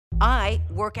I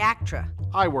Work ACTRA.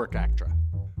 I Work ACTRA.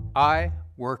 I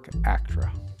Work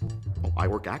ACTRA. Oh, I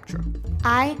Work ACTRA.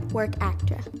 I Work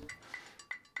ACTRA.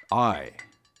 I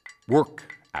Work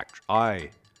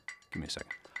ACTRA. Give me a second.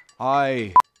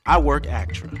 I Work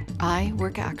ACTRA. I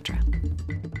Work ACTRA.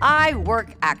 I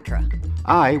Work ACTRA.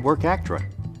 I Work ACTRA.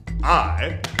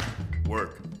 I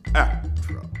Work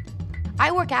ACTRA.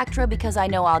 I Work ACTRA because I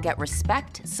know I'll get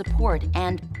respect, support,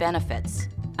 and benefits.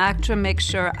 ACTRA makes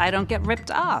sure I don't get ripped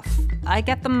off. I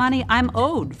get the money I'm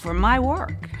owed for my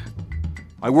work.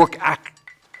 I Work ACTRA.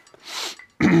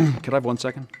 Could I have 1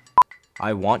 second?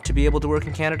 I want to be able to work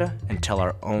in Canada and tell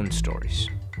our own stories.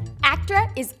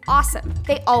 ACTRA is awesome.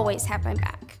 They always have my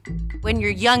back. When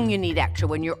you're young, you need ACTRA.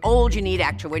 When you're old, you need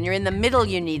ACTRA. When you're in the middle,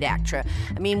 you need ACTRA.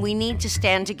 I mean, we need to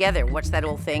stand together. What's that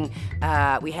old thing?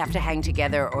 We have to hang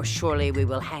together or surely we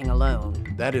will hang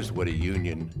alone. That is what a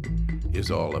union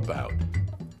is all about.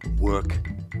 Work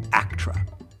ACTRA.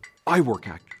 I Work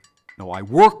ACTRA. No, I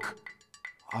Work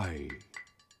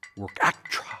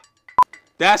ACTRA.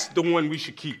 That's the one we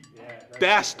should keep.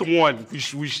 That's the one we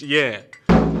should, yeah.